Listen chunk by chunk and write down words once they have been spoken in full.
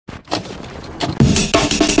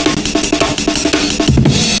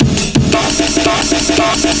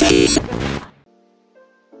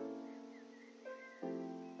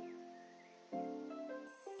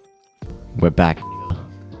We're back.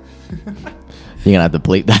 You're gonna have to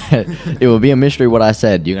bleep that. It will be a mystery what I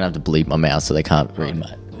said. You're gonna have to bleep my mouth so they can't read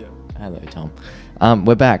my. Yeah. Hello, Tom.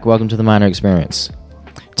 We're back. Welcome to the Minor Experience.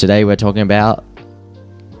 Today we're talking about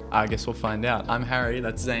I guess we'll find out. I'm Harry,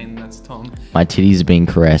 that's Zane, that's Tom. my titties being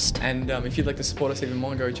caressed. And if you'd like to support us even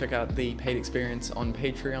more, go check out the paid experience on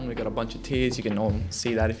Patreon. We've got a bunch of tiers. You can all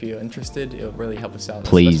see that if you're interested. It'll really help us out.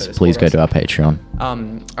 Please go to our Patreon.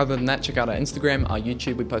 Other than that, check out our Instagram, our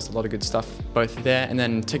YouTube. We post a lot of good stuff both there. And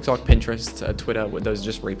then TikTok, Pinterest, Twitter. Those are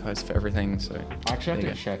just reposts for everything. So I actually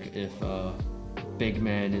have to check if Big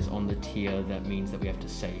Man is on the tier that means that we have to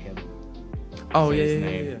say him. Oh, Say yeah, his yeah,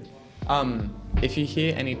 name. yeah. If you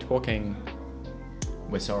hear any talking,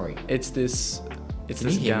 We're sorry. it's this Can this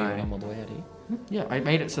you hear me guy. when I'm all the way out here? Yeah, I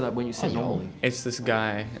made it so that when you sit normally. It's this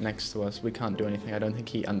guy next to us. We can't do anything. I don't think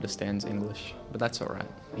he understands English, but that's all right.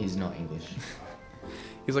 He's not English.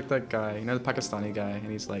 He's like that guy, you know, the Pakistani guy, and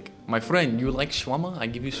he's like, "My friend, you like shawarma? I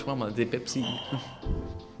give you shawarma, the Pepsi."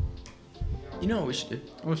 You know what we should do?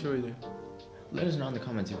 What should we do? Let us know in the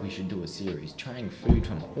comments if we should do a series trying food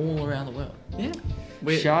from all around the world. Yeah. Shout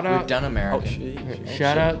We've out, done American.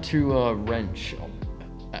 shout out to Wrench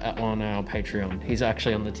on our Patreon. He's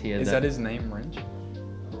actually on the tier. Is that his name, Wrench?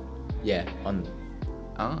 Yeah.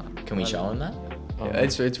 Can we show him that? Yeah,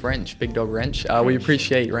 it's Wrench, Big Dog Wrench. We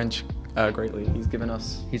appreciate Wrench greatly. He's given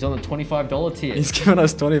us He's on the $25 tier.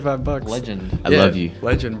 $25. Legend. I love you.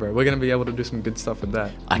 Legend, bro. We're gonna be able to do some good stuff with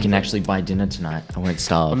that. I can actually buy dinner tonight. I won't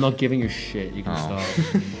starve. I'm not giving you shit. You can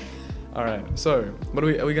start. All right. So, what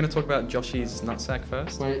are we gonna talk about? Joshy's nutsack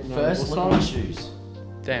first. Wait, no, First, we'll look at start my with- shoes.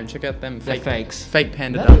 Damn, check out them They're fakes. fake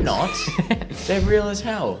panda No, dogs. they're not. They're real as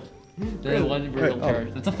hell. They're legendary.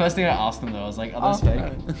 Wait, That's the first thing I asked them though. I was like, are those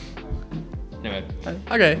fake? Anyway,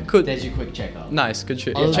 Okay, cool. There's your quick checkup. Nice, good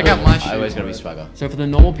shit. Oh, Yeah, check out my I shoes. always gotta be bro. swagger. so for the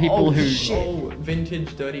normal people Oh, who shit. Oh,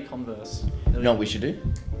 vintage dirty Converse. You know what we should do?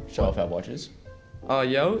 Show off our watches. Oh,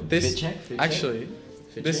 yo, this Fit check, fit check. actually,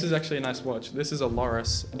 Fit this check. is actually a nice watch. This is a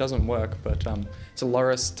Loris. It doesn't work, but it's a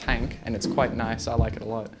Loris tank, and it's quite nice. I like it a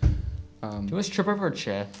lot. do you want to trip over a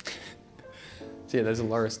chair? So yeah, there's a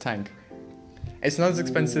Loris tank. It's not as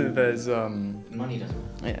expensive as Money doesn't.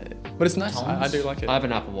 yeah, but it's nice. I do like it. I have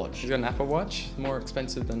an Apple Watch. He's got an Apple Watch, more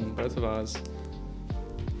expensive than both of ours.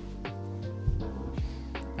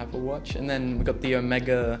 Apple Watch, and then we got the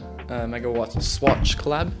Omega Watch Swatch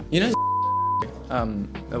collab. You know,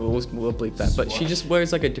 we'll bleep that. But she just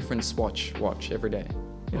wears like a different Swatch watch every day.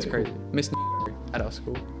 It's Oh, crazy. Miss at our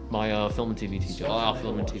school. My film and TV teacher. Our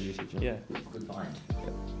film and TV teacher. Yeah. Good find.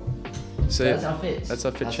 So That's our fit. That's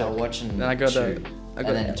our fit That's check. our watch and Then I got shoe. I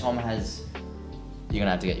got And then Tom has. You're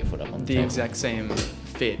gonna have to get your foot up on the the table. exact same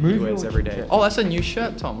fit he Move wears your every day. chair. Oh, that's a new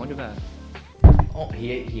shirt, Tom. Look at that. Oh,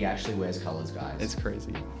 he actually wears colors, guys. It's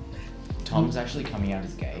crazy. Tom's actually coming out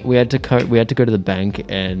as gay. We had to go to the bank,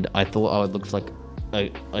 and I thought I would look like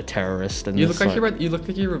a terrorist. And You it's look like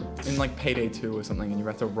you're in like Payday 2 or something, and you're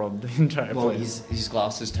about to rob the entire Well, place. his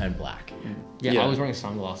glasses turn black. Yeah, Yeah. I was wearing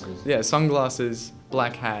sunglasses. Yeah, sunglasses,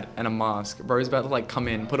 black hat, and a mask. Bro's about to like come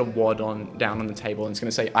in, put a wad down on the table, and it's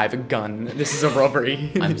gonna say, "I have a gun. This is a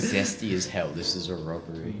robbery." I'm zesty as hell. This is a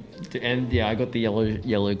robbery. And yeah, I got the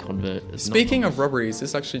yellow Convert. It's not Speaking of Converse. robberies,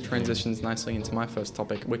 this actually transitions nicely into my first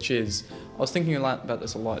topic, which is I was thinking a lot about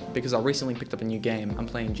this a lot because I recently picked up a new game. I'm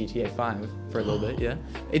playing GTA 5 for a little bit. Yeah,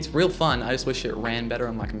 it's real fun. I just wish it ran better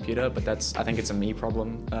on my computer, but I think it's a me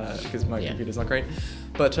problem because my computer's not great.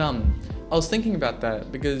 But I was thinking about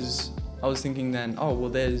that because I was thinking then, oh well,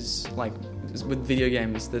 there's like with video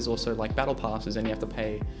games, there's also like battle passes, and you have to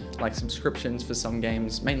pay like subscriptions for some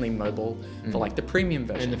games, mainly mobile, for like the premium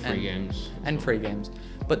version And the free games. and free games.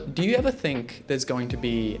 But do you ever think there's going to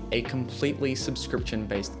be a completely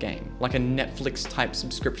subscription-based game, like a Netflix-type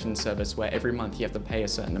subscription service where every month you have to pay a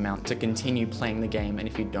certain amount to continue playing the game, and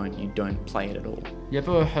if you don't play it at all? You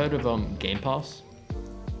ever heard of Game Pass?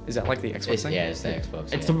 Is that like the Xbox thing? Yeah, it's the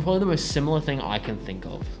Xbox. It's yeah. probably the most similar thing I can think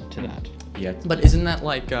of to that. Yeah. But isn't that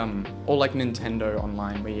like or like Nintendo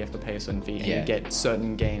Online where you have to pay a certain fee and Yeah. you get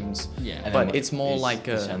certain games? Yeah. And But then it's more like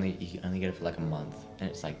you a can only get it for like a month, and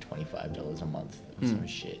it's like $25 a month or some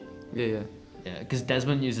shit. yeah. Yeah, because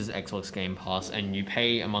Desmond uses Xbox Game Pass, and you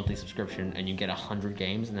pay a monthly subscription, and you get 100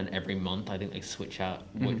 games, and then every month I think they switch out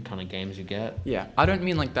what kind of games you get. Yeah, I don't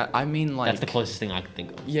mean like that. I mean like That's the closest thing I can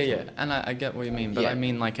think of. Yeah, and I get what you mean, but Yeah. I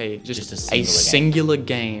mean like just Just a a singular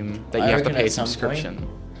game that I you have to reckon pay a at some subscription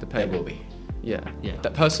to pay. There will be. Yeah. Yeah.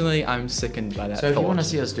 That personally, I'm sickened by that. So if you thought. want to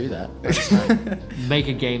see us do that, let us know. Make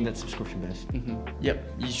a game that's subscription based. Yep,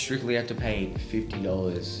 you strictly have to pay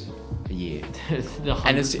 $50 a year.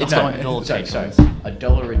 And it's No, going- sorry,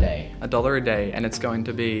 $1 a day. $1 a day, and it's going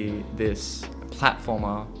to be this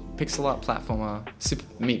platformer, pixel art platformer, Super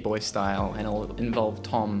Meat Boy style, and it'll involve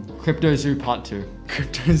Tom. Crypto Zoo Part 2.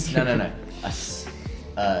 Cryptos. No.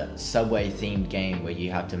 A Subway themed game where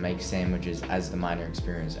you have to make sandwiches as the minor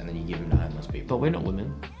experience, and then you give them to homeless people. But we're not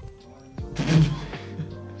women.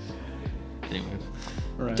 Anyway.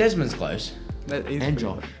 Right. Desmond's close. That is And pretty-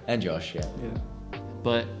 Josh. And Josh, yeah. Yeah.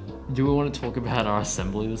 But do we want to talk about our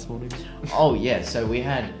assembly this morning? Oh, yeah, so we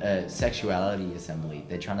had a sexuality assembly.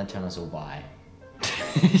 They're trying to turn us all bi.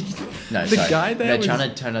 No, The sorry. guy there They're was- trying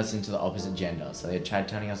to turn us into the opposite gender. So they're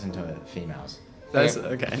turning us into females. That's Okay,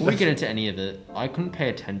 okay. Before we get into any of it, I couldn't pay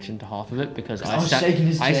attention to half of it because I was shaking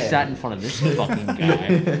his I chair. sat in front of this fucking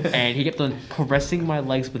guy and he kept on caressing my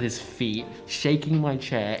legs with his feet, shaking my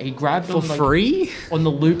chair. He grabbed For on, like, free? on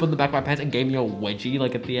the loop on the back of my pants and gave me a wedgie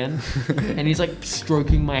like at the end. And he's like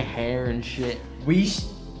stroking my hair and shit.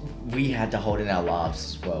 We had to hold in our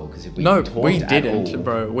laughs as well because if we No, talked we at didn't, all,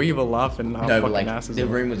 bro. We were laughing our No, fucking but like asses the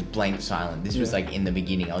off. room was blank silent. This was Yeah. like in the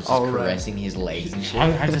beginning. I was just Oh, right. caressing his legs and shit.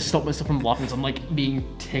 I had to stop myself from laughing so I'm like being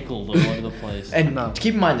tickled all over the place. And No.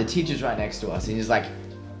 keep in mind, the teacher's right next to us, and he's like,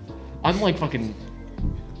 I'm like fucking...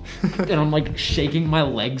 and I'm like shaking my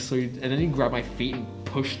legs and then he grabbed my feet and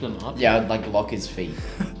pushed them up. yeah, I'd like lock his feet.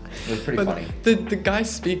 It was pretty But funny. the guy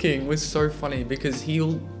speaking was so funny because he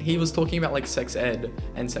was talking about like sex ed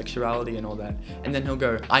and sexuality and all that, and then he'll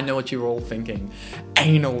go, "I know what you're all thinking,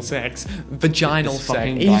 anal sex, vaginal This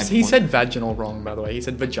fucking sex." guy He said vaginal wrong, by the way. He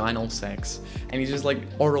said vaginal sex, and he's just like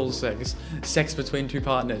oral sex, sex between two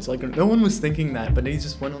partners. Like no one was thinking that, but he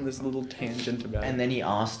just went on this little tangent about And it. then he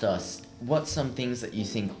asked us, "What's some things that you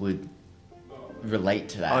think would relate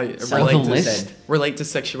to that?" Oh, yeah, Some relate people to- said, relate to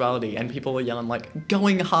sexuality, and people are yelling like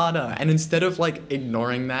going harder, and instead of like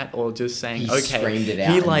ignoring that or just saying He okay, screamed it out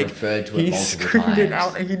he and like referred to it he multiple screamed it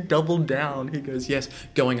times. out and he doubled down. He goes, yes,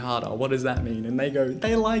 going harder, what does that mean? And they go,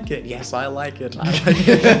 they like it. Yes, I like it. I like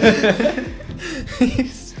it.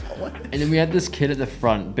 And then we had this kid at the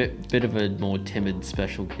front, bit of a more timid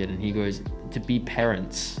special kid, and he goes, to be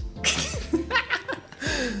parents.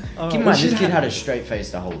 Keep in mind, this kid had a straight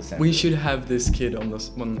face the whole assembly. We should have this kid on this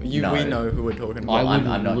one. No. We know who we're talking Well, about.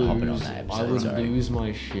 I'm not hopping on that I episode, would sorry. lose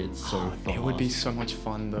my shit so fast. It would be so much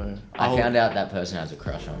fun though. I found out that person has a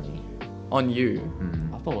crush on me. on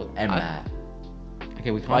you. I thought. And I- Matt.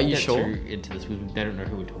 Okay, we can't Are you get sure? too into this. They don't know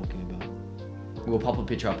who we're talking about. We'll pop a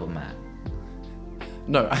picture up of Matt.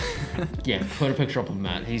 No. Yeah, put a picture up of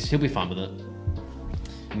Matt. He'll be fine with it.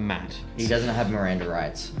 Matt. He doesn't have Miranda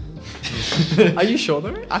rights. Are you sure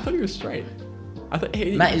though? I thought he was straight. I thought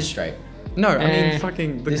he, Matt is straight. No, I Eh. mean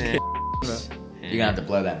fucking the This kid. You're gonna have to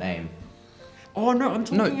blur that name. Oh no, I'm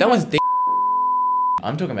talking. No, that was D.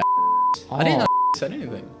 I'm talking about. I didn't know said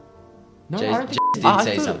anything. No, Jay, I don't Jay think. did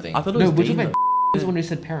say something. I thought it No, was we're D. talking about. He's the one who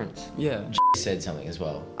said parents. Yeah. Jay said something as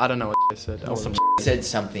well. I don't know what they said. I Awesome. wasn't- Said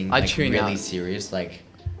something I like tune really out. serious, like.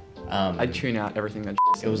 I tune out everything that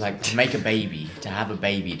It was like to make a baby, to have a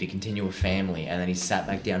baby, to continue a family, and then he sat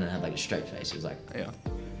back down and had like a straight face. It was like yeah.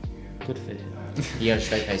 Good for him. he had a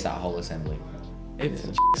straight face that whole assembly. If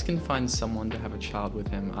can find someone to have a child with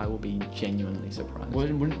him, I will be genuinely surprised.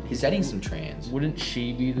 Wouldn't He's dating some trans. Wouldn't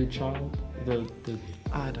she be the child? The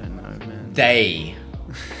I don't know, man. They.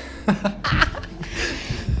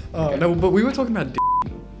 Oh no, but we were talking about.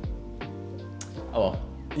 Oh,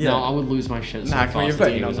 Yeah. No, I would lose my shit so Nah, can we fast. have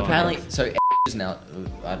if he Dean was on on apparently, it. so is now.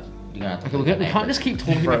 You're gonna have to Okay, put we the name, can't but just keep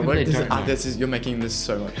talking Bro, about people they this, don't know. this is you're making this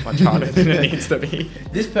so much harder than it needs to be.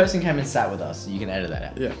 This person came and sat with us. You can edit that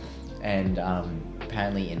out. Yeah. And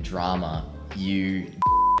apparently in drama, you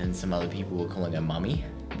and some other people were calling her mummy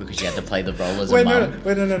because she had to play the role as a Wait, mum.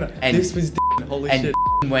 no. And- This was holy And shit.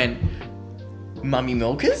 went, mummy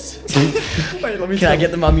milkers? Wait, let me. Can I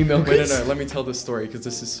get the mummy Wait, milkers? no. Let me tell this story because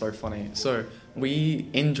this is so funny. So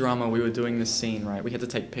in drama we were doing this scene, right? We had to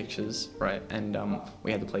take pictures, right? And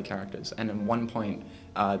we had to play characters. And at one point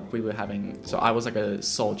we were having. So I was like a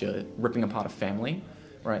soldier ripping apart a family,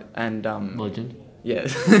 right? And Legend. yeah.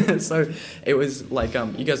 So it was like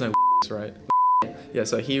you guys know right? Yeah.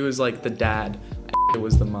 So he was like the dad. It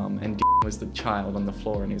was the mum, and was the child on the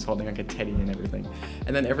floor, and he was holding like a teddy and everything.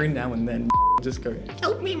 And then every now and then, just go,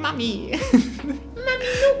 "Help me, mummy!" Mummy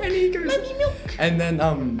milk. And he goes, "Mummy milk." And then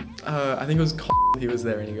I think it was he was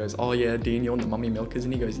there, and he goes, "Oh yeah, Dean, you want the mummy milkers?"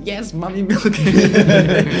 And he goes, "Yes, mummy milk." How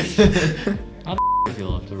the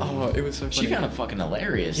feel after Oh, it was so funny. She found it fucking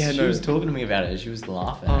hilarious. Yeah, she no. was talking to me about it. She was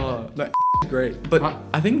laughing. at Oh, it. no, great. But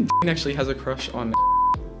I think Dean actually has a crush on.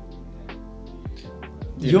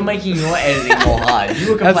 You're making your editing more hard.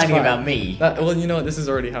 You were That's complaining fine. about me. Well, you know what? This is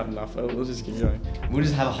already hard enough. We'll just keep going. We'll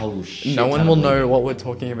just have a whole shit. No one ton will of know bleeping. what we're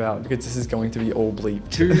talking about because this is going to be all bleep.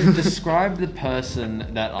 To describe the person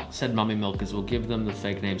that said mummy milkers, we'll give them the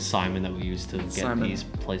fake name Simon that we use to get Simon. these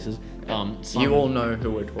places. Simon. You all know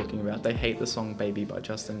who we're talking about. They hate the song "Baby" by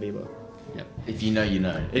Justin Bieber. Yep. If you know, you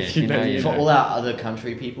know. If Yeah, you know, you For know. all our other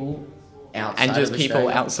country people, outside And just of people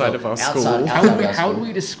Australia- outside of our school. How would outside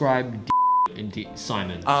we describe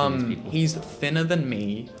Simon to these people? He's thinner than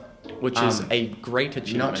me, which is a great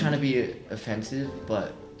achievement. Not trying to be offensive,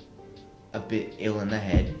 but a bit ill in the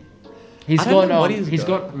head. He's I don't got know what he's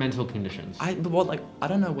got. got mental conditions. I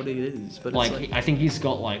don't know what it is, but like, it's like I think he's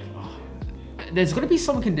got like. There's got to be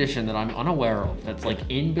some condition that I'm unaware of that's like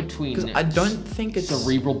in between. because I don't think it's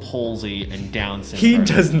cerebral palsy and Down He syndrome.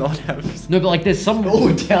 does not have. No, but like there's some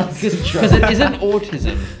Oh, Down syndrome. because it isn't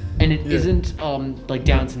autism and it Yeah. not like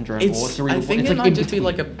Down syndrome or It's. cerebral. I think it's it like might in just be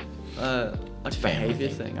between. like a family behavior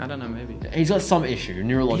thing. thing. I don't know, maybe. He's got some issue,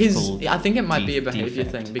 neurological. I think it might be a behavior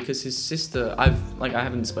defect. thing because his sister. I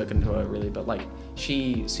haven't spoken to her really, but like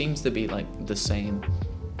she seems to be like the same.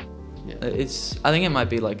 Yeah. I think it might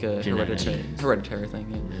be like a Genetics. hereditary thing.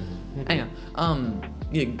 Yeah. Yeah. Anyway,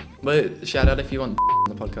 yeah, but shout out if you want on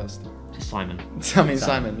the podcast. Simon. I mean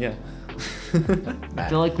Simon, yeah. I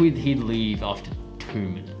feel like he'd leave after 2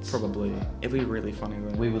 minutes. Probably. It'd be really funny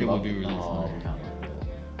though. We would It would love be really oh, fun.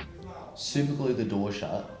 super glue the door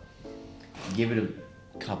shut. Give it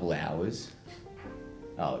a couple hours.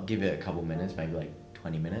 Give it a couple minutes, maybe like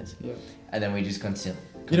 20 minutes. Yeah. And then we just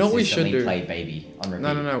You know what we should consistently do? play Baby on repeat.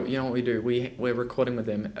 No. You know what we do? We're recording with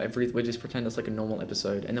them. We just pretend it's like a normal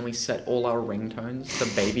episode, and then we set all our ringtones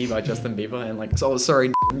to "Baby" by Justin Bieber, and like, oh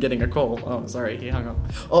sorry, I'm getting a call. Oh sorry, he hung up.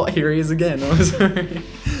 Oh here he is again. Oh sorry.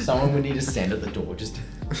 Someone would need to stand at the door just.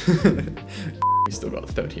 We still got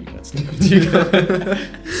 30 minutes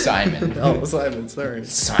left. Simon. Oh Simon, sorry.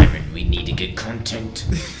 Simon, we need to get content.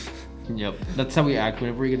 Yep, that's how we act.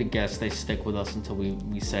 Whenever we get a guest, they stick with us until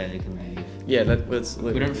we say they can leave. Yeah, that was.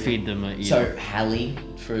 We don't feed them either. So Hallie,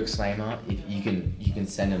 for exclaimer, if you can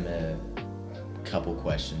send him a couple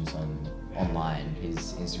questions online.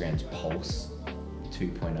 His Instagram's Pulse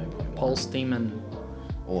 2.0.1. Pulse Demon.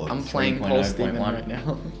 Or I'm playing Pulse Demon 3.0.1. right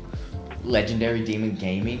now. Legendary Demon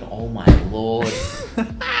Gaming. Oh my lord.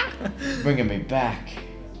 Bringing me back.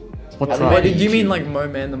 What's How that? What did you YouTube. mean like Mo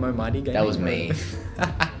Man the Mo Mighty game? That was me.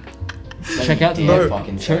 Check out the- Yeah, Bro,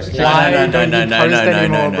 fucking check- search. Why No, no, don't no, you no, post no, no,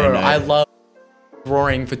 anymore, no, bro? no. I love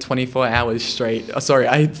roaring for 24 hours straight. Sorry,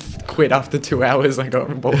 I quit after 2 hours. I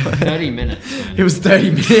got bored. 30 minutes. Man. It was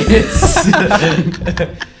 30 minutes.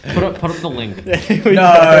 Put up the link.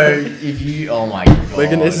 No, if you, oh my god.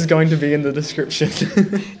 Logan, this is going to be in the description.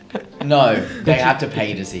 No, they have to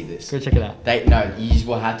pay to see this. Go check it out. You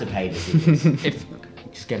will have to pay to see this. If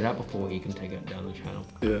just get it out before he can take it down the channel.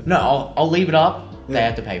 Yeah. No, I'll leave it up. They Yeah.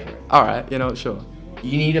 have to pay for it. All right, you know what? Sure.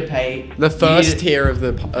 You need to pay. The you first need to- tier of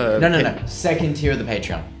the. No. Second tier of the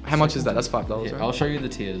Patreon. How much is that? That's $5, Yeah, right? I'll show you the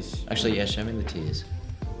tiers. Actually, yeah, show me the tiers.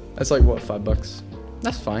 That's like what, $5?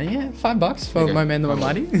 That's fine. Yeah, $5 for Okay. Mo Man the Mo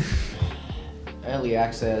Mighty. Early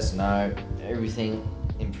access, no. Everything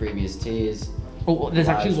in previous tiers. Oh, there's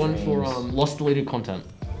actually Live one for streams. lost deleted content.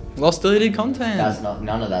 Lost deleted content.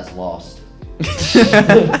 None of that's lost.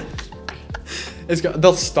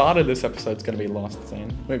 The start of this episode's gonna be lost,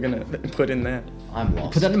 Zane. We're gonna put in there. I'm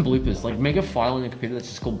lost. Put that in bloopers. Like make a file in your computer that's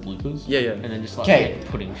just called bloopers. Yeah. And then just like Okay. keep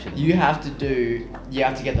putting shit. In. You have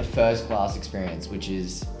to get the first class experience, which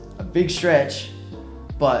is a big stretch,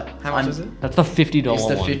 but How much is it? That's the $50 It's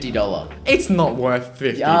the one. $50. It's not worth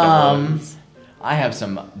 $50. I have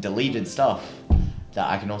some deleted stuff that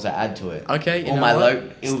I can also add to it. Okay, you All know my what?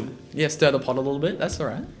 yeah, Stir the pot a little bit. That's all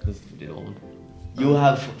right. That's the $50 one. you'll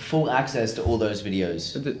have full access to all those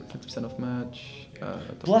videos. 50% off merch.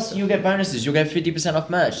 Plus, you'll get bonuses. You'll get 50% off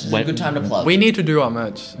merch. This is a When- good time to plug. We need to do our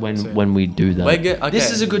merch. soon. When we do that. We're good. Okay.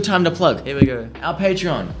 This is a good time to plug. Here we go. Our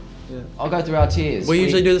Patreon. Yeah. I'll go through our tiers. We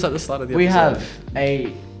usually do this at the start of the We episode. have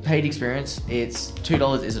a paid experience. It's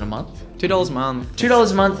 $2. Is it a month? $2 a month.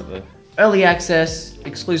 $2 a month. Early access,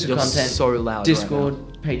 exclusive You're content, so loud. Discord,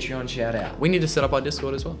 Right Patreon shout out. now. We need to set up our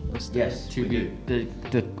Discord as well. Let's do Yes, To we be do.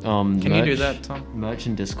 Can you do that, Tom? Merch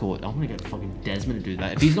and Discord. I'm gonna get fucking Desmond to do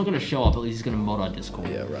that. If he's not gonna show up, at least he's gonna mod our Discord.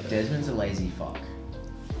 it. Yeah, right. Desmond's a lazy fuck.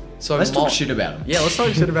 So Let's talk Mo- shit about him. Yeah, let's talk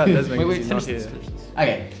shit about Desmond. Wait, 'cause wait, he's finish not this. here. Finish this.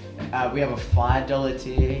 Okay, we have a $5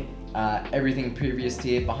 tier, everything previous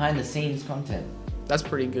tier, behind the scenes content. That's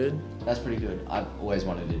pretty good. That's pretty good. I've always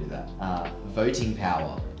wanted to do that. Voting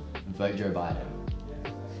power, vote Joe Biden.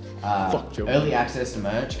 Fuck Joe Early Biden. access to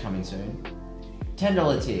merch coming soon.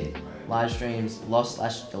 $10 tier, live streams,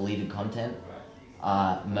 lost/deleted content.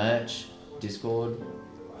 Merch, Discord,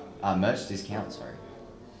 merch discount. Sorry.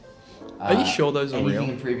 Are you sure those are anything real?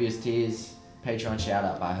 in previous tiers, Patreon shout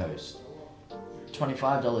out by host.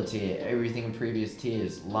 $25 tier, everything in previous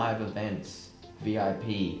tiers, live events,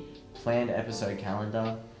 VIP, planned episode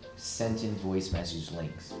calendar, sent in voice message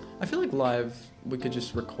links. I feel like live, we could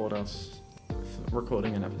just record us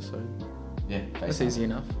recording an episode. Yeah, That's FaceTime. easy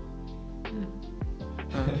enough.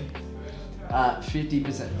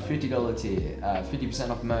 50% tier, 50%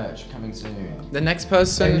 off merch coming soon. The next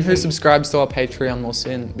person who Everything. subscribes to our Patreon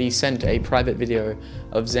will be sent a private video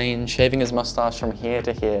of Zane shaving his mustache from here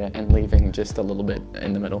to here and leaving just a little bit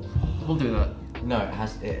in the middle. We'll do that. No, it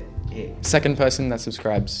has it. Second person that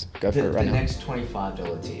subscribes, go for The it right now. next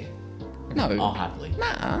 $25 tier. I'll No, happily.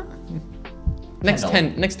 nah. Next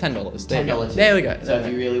 $10. next $10. There you go. $10 tier. There we go. So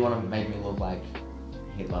if you really want to make me look like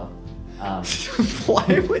Hitler,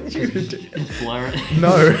 Why would you do? Blur it.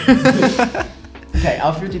 No. okay,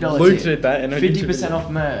 our $50 Luke tier. did that in a 50%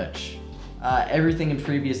 off merch. Everything in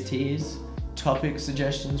previous tiers. Topic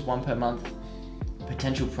suggestions, one per month.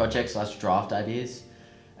 Potential projects / draft ideas.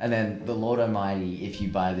 And then the Lord Almighty, if you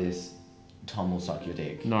buy this, Tom will suck your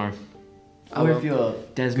dick. No. Or if you're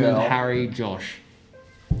Desmond, girl, Harry, Josh.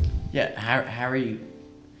 Yeah, Harry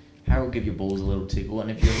will give your balls a little tickle, and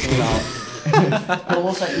if you're female, he'll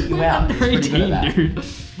also eat you out. He's pretty good at that. Dude.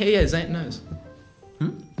 Yeah, Zane knows.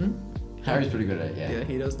 Harry's pretty good at it, yeah. Yeah,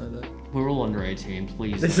 he does know that. We're all under 18,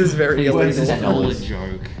 please. This is very Please, illegal. this It's is all a $10.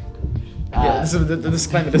 joke. Yeah, this is the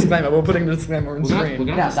disclaimer. We're putting the disclaimer on We're gonna- screen. we're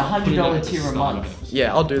gonna Now, have the to put it $100 at the tier a start month. of it.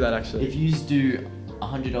 Yeah, I'll do that actually. If you do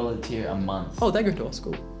 $100 tier a month, Oh, they go to our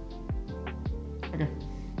school. Okay.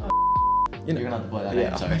 You you're know. gonna have to play that Yeah.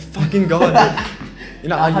 name, Oh sorry. my fucking god. You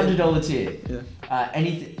know, I $100 tier.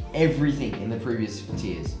 Yeah. Everything in the previous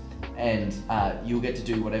tiers, and you'll get to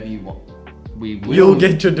do whatever you want. You'll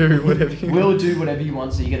get to do whatever you We'll do whatever you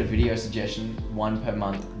want, so you get a video suggestion, one per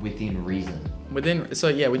month within reason. we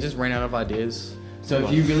just ran out of ideas. So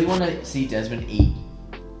if you really want to see Desmond eat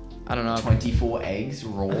I don't know. 24 eggs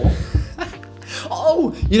raw,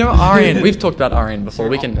 Oh, you know Arian. We've talked about Arian before.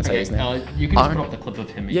 We can say his name. You can just Ar- put up the clip of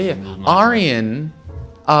him. Yeah, eating yeah. little nuts. Arian,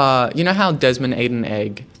 you know how Desmond ate an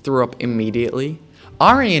egg, threw up immediately?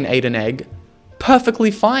 Arian ate an egg perfectly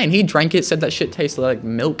fine. He drank it, said that shit tasted like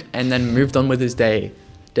milk, and then moved on with his day.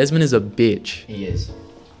 Desmond is a bitch. he is.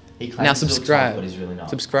 He claims Now he's all tough, subscribe. but he's really not.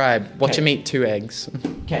 Subscribe. Watch Okay. him eat 2 eggs.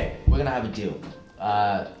 Okay, we're gonna have a deal.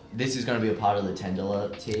 This is gonna be a part of the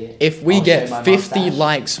 $10 tier. If we I'll get shave my 50 mustache.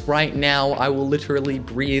 likes right now, I will literally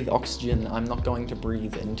breathe oxygen. I'm not going to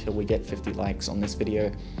breathe until we get 50 likes on this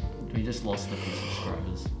video. We just lost a few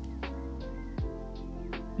subscribers.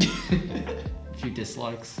 A few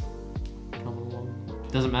dislikes. Come along.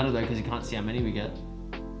 Doesn't matter though, because you can't see how many we get.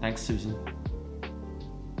 Thanks, Susan.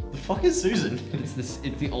 The fuck is Susan? It's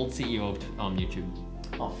the old CEO of YouTube.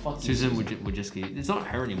 Oh fuck you, Susan Wojcicki. It's not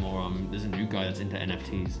her anymore. There's a new guy that's into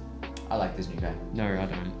NFTs. I like this new guy. No, I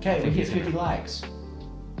don't. I Okay, we think hit he's 50 gonna- likes.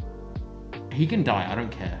 He can die. I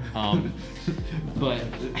don't care. But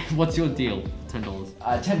what's your deal? $10.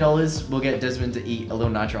 $10, we'll get Desmond to eat a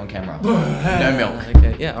little nitro on camera. No milk.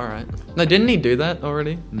 Okay, yeah, alright. No, didn't he do that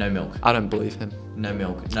already? No milk. I don't believe him. No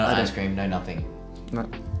milk. No I don't- ice cream. No nothing. No.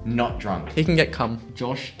 Not drunk. He can get cum.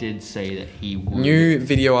 Josh did say that he would. New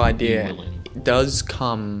video be idea. willing. Does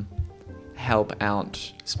cum help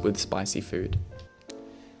out with spicy food?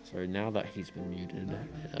 So now that he's been muted,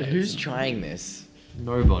 Who's trying this?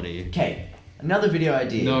 nobody. Okay, another video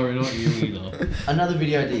idea. No, not you either. Another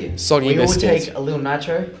video idea. Soggy we all biscuits. take a little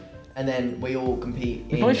nitro, and then we all compete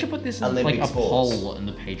We in probably should put this in like Olympic a sports. poll in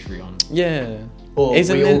the Patreon. Yeah. Or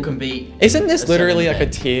Isn't we all it- compete. Isn't in this a literally certain like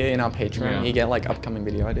a event. tier in our Patreon? Yeah. You get like upcoming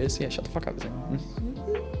video ideas. Yeah, shut the fuck up.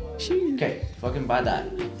 Zane. Okay, fucking buy that.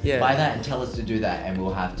 Yeah. Buy that and tell us to do that, and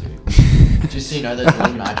we'll have to. Just so you know, those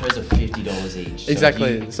little nitros are $50 each. So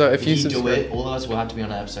Exactly. So if you do subscribe- it, all of us will have to be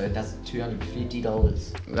on an episode. That's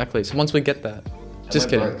 $250. Exactly. So once we get that, And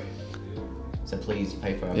just we're kidding. broke. So please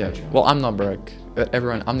pay for our Yeah. Patreon. Well, I'm not broke.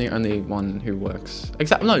 Everyone, I'm the only one who works.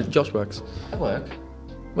 Except no, Josh works. I work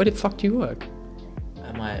Where the fuck do you work?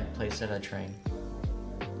 at my place that I train.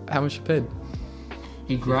 How much you paid?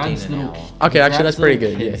 He grabs 15 an little. hour. Okay, he actually, grabs that's pretty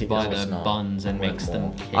little good. Yeah, kids he by does. their It's not. buns and I work makes them.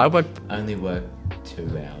 more. Kick. I work. I only work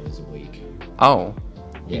 2 hours a week. Oh.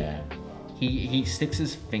 Yeah. He sticks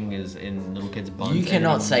his fingers in little kids' buns. You and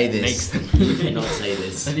cannot he say makes this. them- You cannot say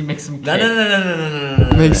this. Then he makes them. No, kick. no, no, no, no, no, no, no,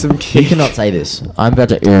 no. Makes them You kick. cannot say this. I'm about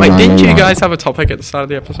to. Wait, didn't you guys have a topic at the start of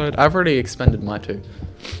the episode? I've already expended my 2.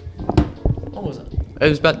 What was it? It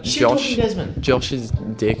was about Shit talking Josh. Desmond. Josh's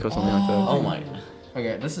dick or something like that. Oh my.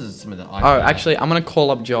 Okay, this is some of the. Oh, actually, I'm gonna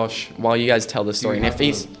call up Josh while you guys tell the story. And if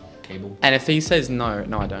he's cable. And if he says no,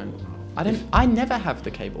 I don't. I never have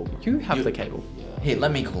the cable. You have the cable. Here,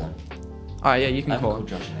 let me call him. Oh yeah, you can call him.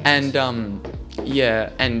 Josh And yeah,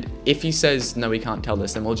 and if he says no, we can't tell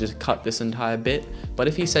this, then we'll just cut this entire bit. But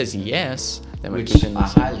if he says yes, then we can. I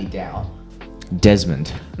highly doubt.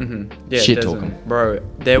 Desmond. Yeah, Shit Desmond. talking. Bro,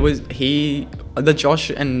 there was the Josh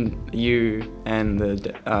and you and the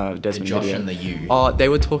Desmond Josh video. and the you. Oh, they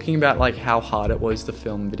were talking about like how hard it was to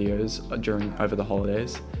film videos over the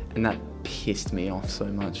holidays, and that pissed me off so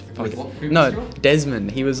much. No,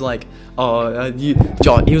 Desmond. He was like, he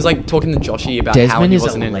was like talking to Joshy about how Desmond he is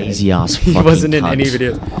wasn't a in lazy ass he fucking wasn't in cunt. any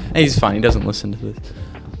videos. And he's fine. He doesn't listen to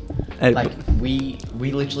this. Like we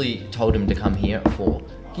literally told him to come here at 4.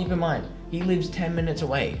 Keep in mind, he lives 10 minutes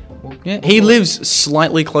away. He lives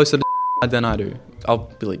slightly closer to than I do. I'll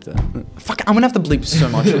bleep that. Fuck, I'm gonna have to bleep so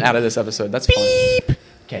much out of this episode. That's fine.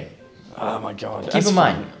 Okay. Oh my god. Keep in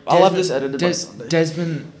mind, I'll have this edited by Sunday.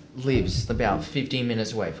 Desmond lives about 15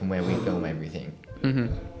 minutes away from where we film everything.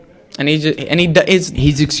 And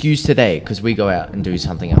His excuse today, because we go out and do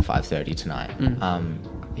something at 5:30 tonight.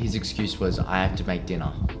 His excuse was, I have to make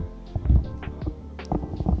dinner.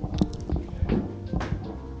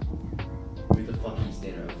 Who the fuck is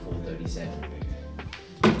dinner at 4:37?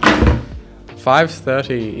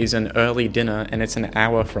 5:30 is an early dinner, and it's an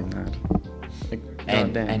hour from that. Like,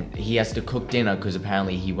 And he has to cook dinner because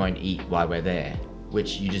apparently he won't eat while we're there,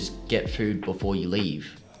 which you just get food before you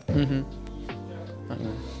leave.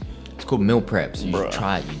 It's called meal preps. You should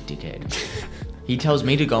try it, you dickhead. He tells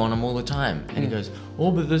me to go on them all the time, and he goes,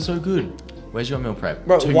 "Oh, but they're so good. Where's your meal prep?"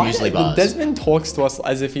 Bro, 2 muesli bars. Desmond talks to us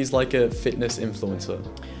as if he's like a fitness influencer.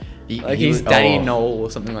 Like He he's was- Daddy oh. Noel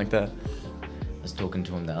or something like that. I was talking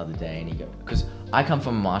to him the other day, and he goes, because I come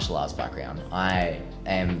from a martial arts background.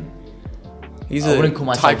 He's I a wouldn't call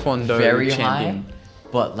myself Taekwondo very champion. high,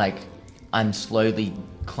 but like I'm slowly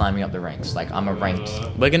climbing up the ranks. Like I'm a ranked.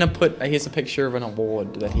 We're gonna here's a picture of an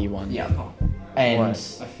award that he won. And I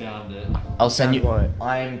found it. I'll send you. What?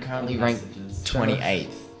 I'm currently ranked 28th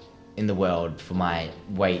in the world for my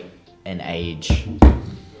weight and age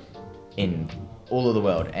in all of the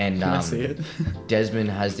world. And Can I see it? Desmond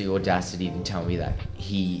has the audacity to tell me that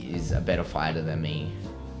he is a better fighter than me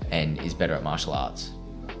and is better at martial arts.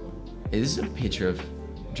 Is this a picture of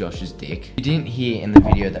Josh's dick? You didn't hear in the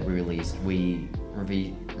video that we released. We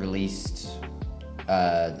released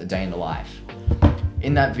a day in the life.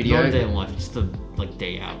 In that video, Not a day in life, just a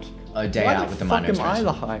day out. a day Why out the with the fuck minor am I express.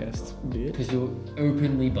 the highest, bitch? Because you're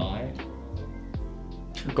openly bi.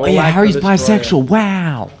 Golak the Destroyer.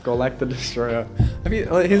 Wow. Golak the Destroyer.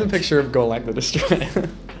 Here's a picture of Golak the Destroyer.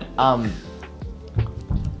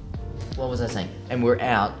 What was I saying? And we're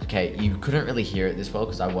out. Okay, you couldn't really hear it this well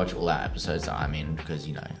because I watch all our episodes that I'm in because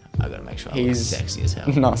I gotta make sure I look He's sexy as hell.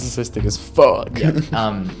 narcissistic as fuck. Yeah.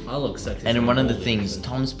 I look sexy. And in one of the things,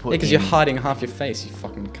 Tom's put. Because in, you're hiding half your face, you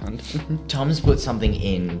fucking cunt. Tom's put something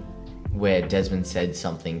in where Desmond said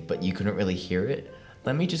something, but you couldn't really hear it.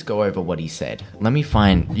 Let me just go over what he said. Let me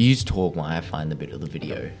use talk while I find the bit of the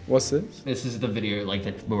video. What's this? This is the video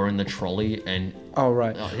that we were in the trolley and. Oh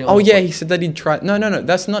right. he'll- Oh yeah, he said that he'd try. No.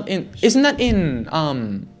 That's not in. Isn't that in?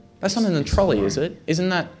 That's not in the trolley, is it? Isn't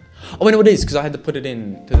that? Oh, no, it is because I had to put it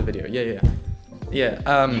in to the video.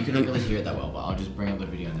 Yeah. You couldn't really hear it that well, but I'll just bring up the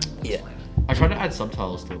video and then we'll explain it. I tried to add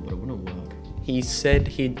subtitles to it, but it wouldn't work. He said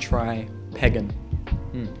he'd try Pagan.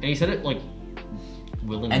 And he said it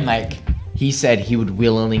willingly. And he said he would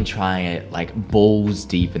willingly try it balls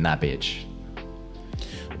deep in that bitch.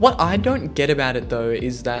 What I don't get about it though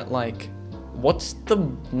is that what's the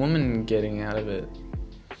woman getting out of it?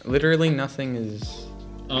 Literally nothing is.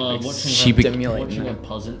 Watching Stimulating a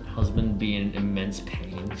her. husband be in immense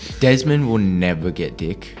pain. Desmond will never get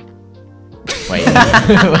dick. Wait.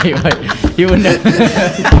 He will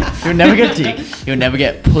he'll never get dick. He'll never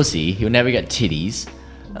get pussy. He'll never get titties.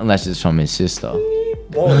 Unless it's from his sister.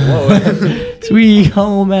 Whoa. Sweet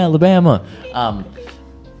home Alabama.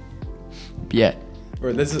 Yeah.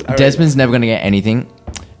 Bro, this is Desmond's never gonna get anything.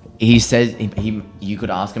 He says you could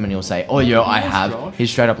ask him and he'll say, "Oh, yo, I have." Josh.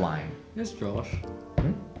 He's straight up lying. Yes, Josh.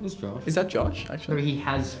 Yes, Josh. Is that Josh? No, Actually. he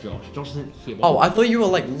has Josh. Josh isn't here. Oh, I thought you were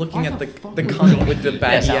looking Why at the the fuck cunt would with the Josh-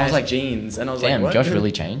 baggy Yes, I was ass like, jeans, and I was Damn, like, what? Josh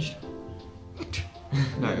really changed.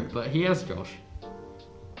 No, but he has Josh.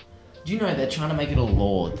 Do you know they're trying to make it a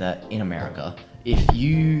law that in America, if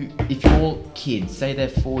your kids say they're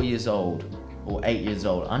 4 years old or 8 years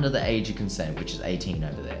old, under the age of consent, which is 18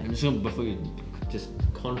 over there. I'm just gonna, before you, just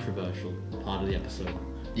controversial part of the episode.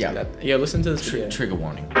 Yeah. Yeah, listen to this video. Trigger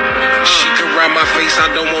warning. She can ride my face, I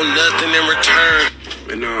don't want nothing in return.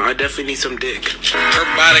 But no, I definitely need some dick. Her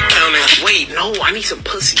body counting. Wait, no, I need some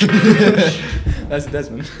pussy. That's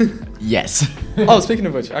Desmond. Yes. Oh, speaking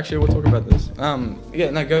of which, actually, we'll talk about this. Yeah,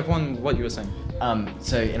 no, go on what you were saying.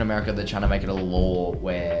 So in America, they're trying to make it a law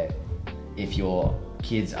where if your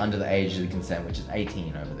kid's under the age of consent, which is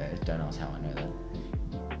 18 over there, don't ask how I know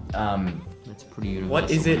that. That's pretty universal.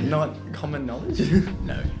 What is it? Not common knowledge?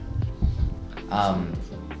 No.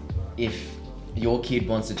 If your kid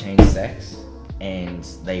wants to change sex and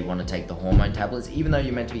they want to take the hormone tablets, even though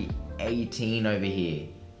you're meant to be 18 over here,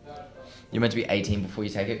 you're meant to be 18 before you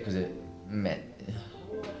take it because it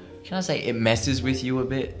messes with you a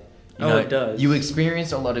bit. You know, it does. You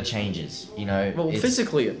experience a lot of changes, you know. Well,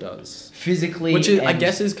 physically it does. Physically, which is, I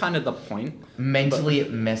guess, is kind of the point. Mentally,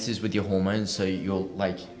 it messes with your hormones, so you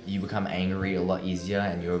become angry a lot easier,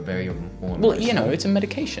 and you're very more emotional. Well, you know, it's a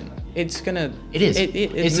medication. It's gonna. It is.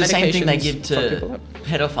 It's the same thing they medications give fuck people to up.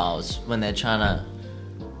 pedophiles when they're trying to,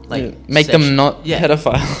 make them not yeah,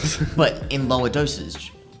 pedophiles. but in lower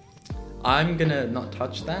dosage. I'm gonna not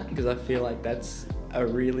touch that because I feel like that's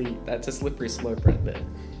a slippery slope right there.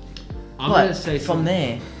 I'm But gonna say from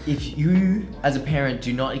there, if you as a parent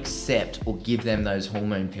do not accept or give them those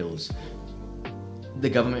hormone pills, the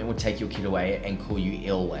government will take your kid away and call you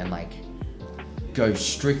ill and go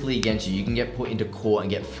strictly against you. You can get put into court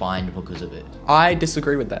and get fined because of it. I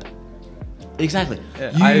disagree with that. Exactly.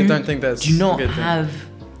 Yeah, I don't think that's do not a good thing. have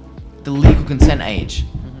the legal consent age.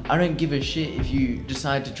 I don't give a shit if you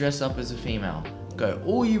decide to dress up as a female. Go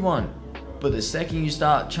all you want. But the second you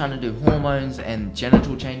start trying to do hormones and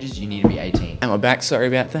genital changes, you need to be 18. And we're back. Sorry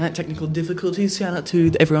about that. Technical difficulties. Shout out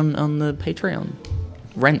to everyone on the Patreon.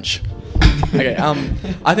 Wrench. Okay.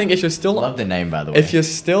 I think if you're still Love the name, by the way. if you're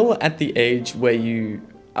still at the age where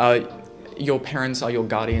your parents are your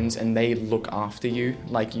guardians and they look after you,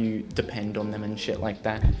 like you depend on them and shit like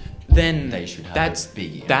that, then They should have that's a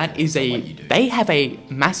big that is influence on what you do. they have a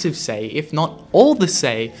massive say, if not all the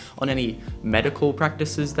say, on any medical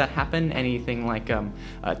practices that happen, anything like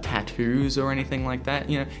tattoos or anything like that.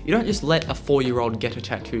 You know, you don't just let a 4-year-old get a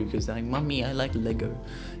tattoo because they're like, "Mummy, I like Lego."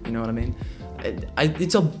 You know what I mean?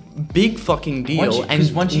 It's a big fucking deal,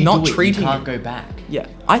 Because once you not do it, treating you can't go back. Yeah,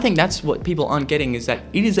 I think that's what people aren't getting, is that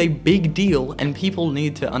it is a big deal and people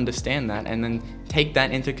need to understand that and then take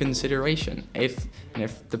that into consideration. If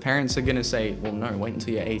the parents are going to say, well, no, wait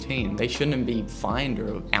until you're 18, they shouldn't be fined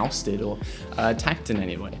or ousted or attacked in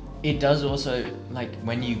any way. It does also,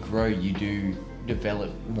 when you grow, you do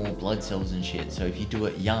develop more blood cells and shit. So if you do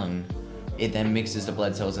it young, it then mixes the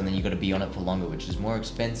blood cells and then you got to be on it for longer, which is more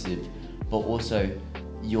expensive. But also,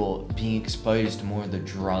 you're being exposed to more of the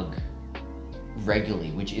drug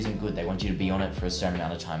regularly, which isn't good. They want you to be on it for a certain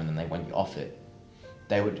amount of time and then they want you off it.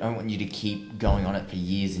 They don't want you to keep going on it for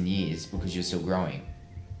years and years because you're still growing.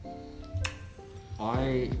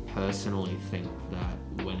 I personally think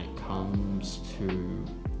that when it comes to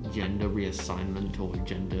gender reassignment or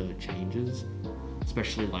gender changes,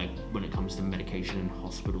 especially when it comes to medication and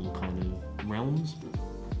hospital kind of realms,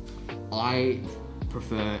 I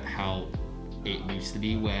prefer how it used to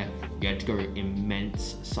be, where you had to go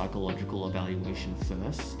immense psychological evaluation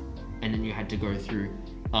first, and then you had to go through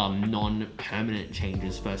non-permanent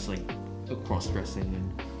changes first, like cross-dressing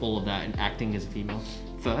and all of that, and acting as a female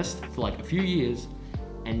first for a few years,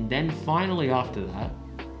 and then finally after that,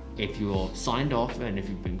 if you're signed off and if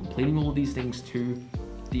you've been completing all of these things to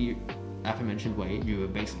the aforementioned way, you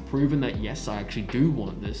have basically proven that yes, I actually do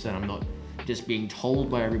want this and I'm not just being told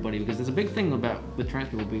by everybody. Because there's a big thing with trans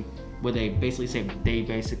people where they basically say they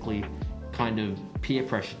basically kind of peer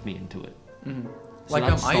pressured me into it. Mm-hmm. So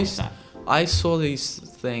that stops that. I saw this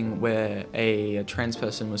thing where a trans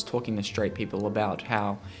person was talking to straight people about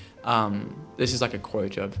how, this is a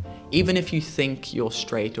quote of, even if you think you're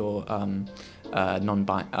straight or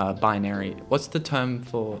non-binary, what's the term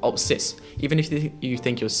for, cis. Even if you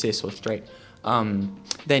think you're cis or straight,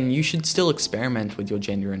 then you should still experiment with your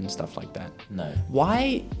gender and stuff like that. No.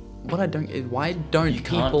 Why don't You can't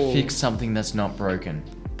people fix something that's not broken.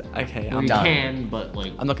 Okay, Well, I'm you done. can, but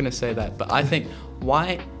I'm not gonna say that, but I think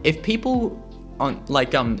if people on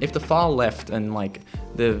if the far left and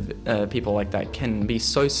the people like that can be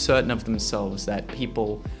so certain of themselves that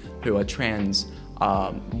people who are trans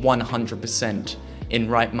are 100% in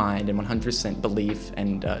right mind and 100% believe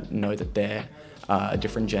and know that they're a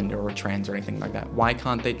different gender or trans or anything like that, why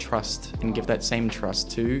can't they trust and give that same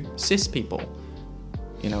trust to cis people?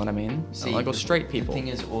 You know what I mean? See, or straight people. The thing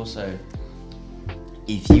is also,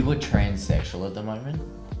 if you were transsexual at the moment,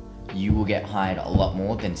 you will get hired a lot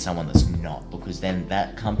more than someone that's not, because then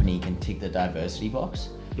that company can tick the diversity box.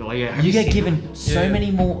 Oh, yeah, You get given so Yeah. many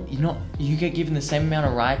more. You get given the same amount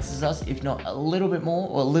of rights as us, if not a little bit more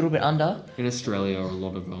or a little bit under. in Australia, a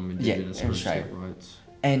lot of indigenous in groups Australia. get rights.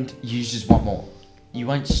 And you just want more. you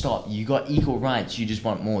won't stop. You got equal rights. You just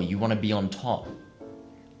want more. You want to be on top.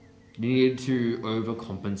 You need to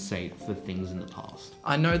overcompensate for things in the past.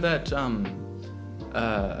 I know that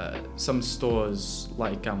some stores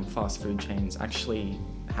like fast food chains actually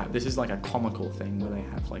have, this is like a comical thing where they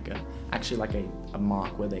have like a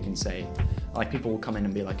mark where they can say, like, people will come in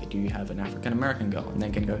and be like, do you have an African American girl? And they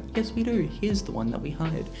can go, yes we do, here's the one that we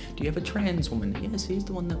hired. Do you have a trans woman? Yes, here's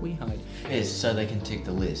the one that we hired. Yes, so they can tick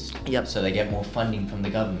the list. Yep. So they get more funding from the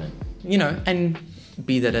government. You know, and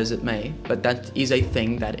be that as it may, but that is a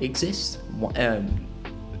thing that exists.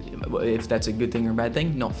 If that's a good thing or a bad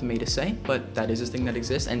thing, not for me to say, but that is a thing that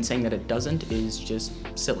exists, and saying that it doesn't is just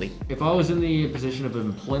silly. If I was in the position of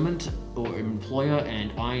employment or employer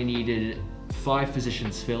and I needed 5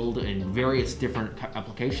 positions filled in various different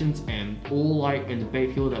applications, and the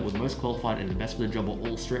people that were most qualified and the best for the job were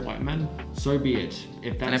all straight white men, so be it.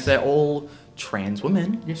 And if they're all trans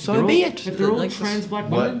women, Yes, so be it. If they're all Like, trans black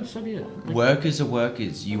women, so be it. Workers are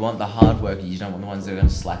workers. You want the hard workers. You don't want the ones that are going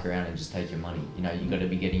to slack around and just take your money. You know, you got to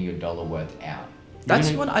be getting your dollar worth out.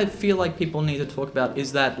 That's what I feel like people need to talk about,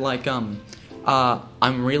 is that, like, I'm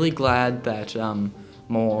really glad that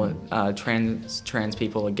more trans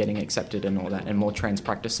people are getting accepted and all that, and more trans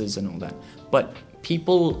practices and all that. But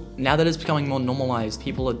people, now that it's becoming more normalized,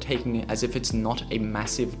 people are taking it as if it's not a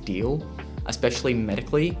massive deal, especially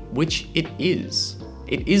medically, which it is.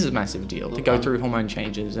 It is a massive deal to go through hormone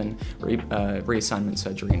changes and reassignment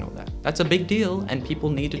surgery and all that. That's a big deal, and people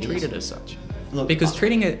need to treat it as such. Look, because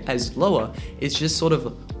treating it as lower is just sort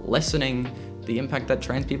of lessening the impact that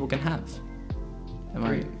trans people can have.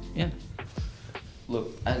 Yeah. Look,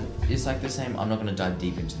 and it's like the same. I'm not going to dive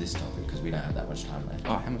deep into this topic because we don't have that much time left.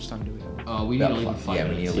 Oh, how much time do we have? We need to leave in 5 minutes. Yeah,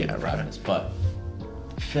 we need to leave in 5 right. minutes. But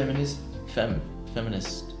feminists,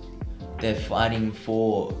 they're fighting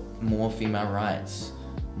for more female rights,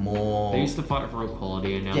 more. They used to fight for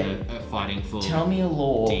equality, and now they're fighting for. Tell me a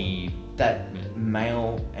law D- that men.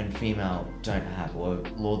 male and female don't have, or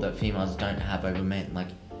a law that females don't have over men. Like,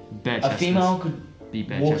 Bare-chested. a female could Be walk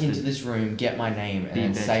bare-chested. into this room, get my name, and Be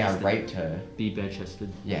then say I bare-chested. raped her. Be bare-chested.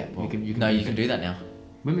 Yeah, well, you can do that now.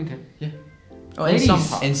 Women can. Yeah. Oh, Ladies.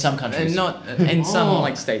 in some countries. and not in some Oh.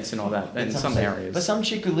 like states and all that, in some states. areas. But some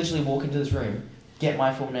chick could literally walk into this room, get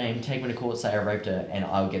my full name, take me to court, say I raped her, and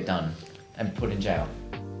I'll get done and put in jail.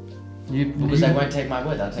 Because they won't take my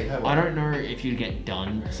word, they'll take her word. I don't know if you get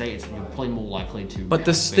done. Say you're probably more likely to. But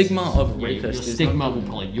the stigma of your rapist is stigma not- will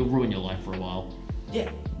probably you'll ruin your life for a while. Yeah.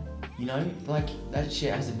 You know, like, that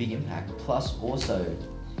shit has a big impact. Plus, also,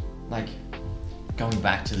 like, going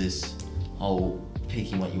back to this whole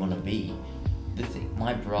picking what you want to be, the thing,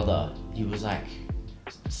 my brother, he was like,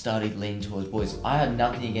 started leaning towards boys. I had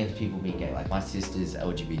nothing against people being gay. Like, my sister's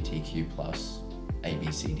LGBTQ plus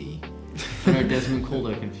ABCD. I know Desmond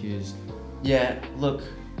called her confused. Yeah, look,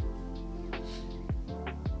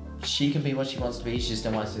 she can be what she wants to be. She's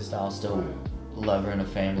still my sister. I'll still love her in a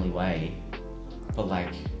family way. But,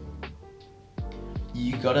 like,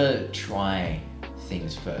 you gotta try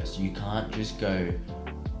things first. You can't just go,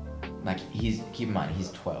 like, keep in mind,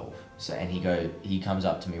 he's 12. So, and he comes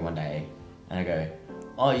up to me one day and I go,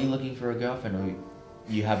 oh, you looking for a girlfriend, or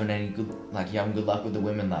you having any good, like, you having good luck with the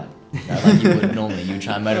women, lad? You know, like you would normally, you would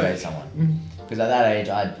try and motivate someone. Because at that age,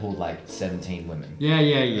 I'd pulled like 17 women. Yeah.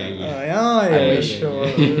 I wish. Nah,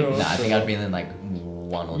 I think I'd been in like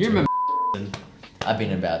 1 or 2. You remember? I've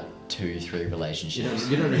been in about 2-3 relationships.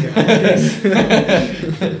 You don't know.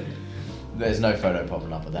 There's no photo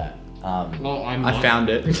popping up of that. Well, I found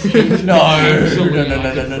it.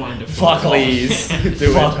 No. Fuck Please, off.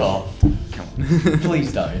 do Fuck it. off.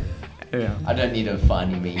 Please don't. Yeah. I don't need her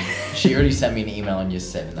finding me. She already sent me an email on year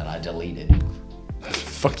 7 that I deleted.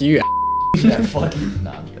 Fuck you. No, fuck you.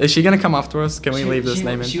 Nah. Is she gonna come after us? Can we leave this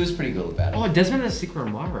name in? She was pretty cool about it. Oh, Desmond has a secret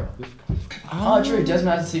admirer. Oh, true.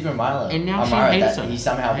 Desmond has a secret admirer. And now she admirer hates that him. he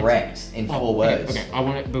somehow Hates wrecked in 4 words. Okay, I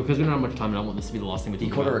want it because we don't have much time, and I want this to be the last thing we talk He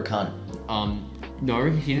called about. her a cunt. No,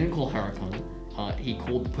 he didn't call her a cunt. He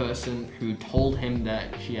called the person who told him that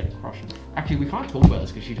she had a crush on him. Actually, we can't talk about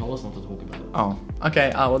this because she told us not to talk about it. Oh,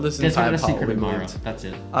 okay. Well, this Desmond entire had a part secret will be admirer. moved. That's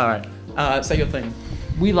it. All right. Say your thing.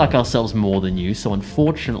 We like ourselves more than you, so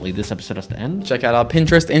unfortunately, this episode has to end. Check out our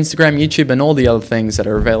Pinterest, Instagram, YouTube, and all the other things that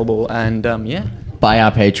are available. And yeah. Buy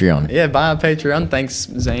our Patreon. Yeah, buy our Patreon. Thanks,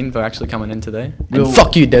 Zane, for actually coming in today. We'll- And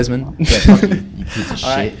fuck you, Desmond. Yeah, fuck you, you piece of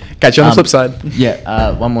All right. shit. Catch you on the flip side.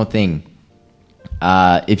 Yeah, one more thing.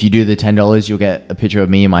 If you do the $10, you'll get a picture of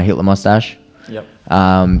me and my Hitler mustache. Yep.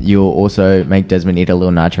 You'll also make Desmond eat a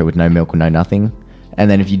little nacho with no milk or no nothing. And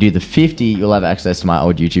then if you do the 50, you'll have access to my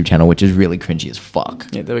old YouTube channel, which is really cringy as fuck.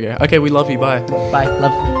 Yeah, there we go. Okay, we love you. Bye. Bye.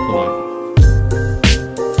 Love. Bye.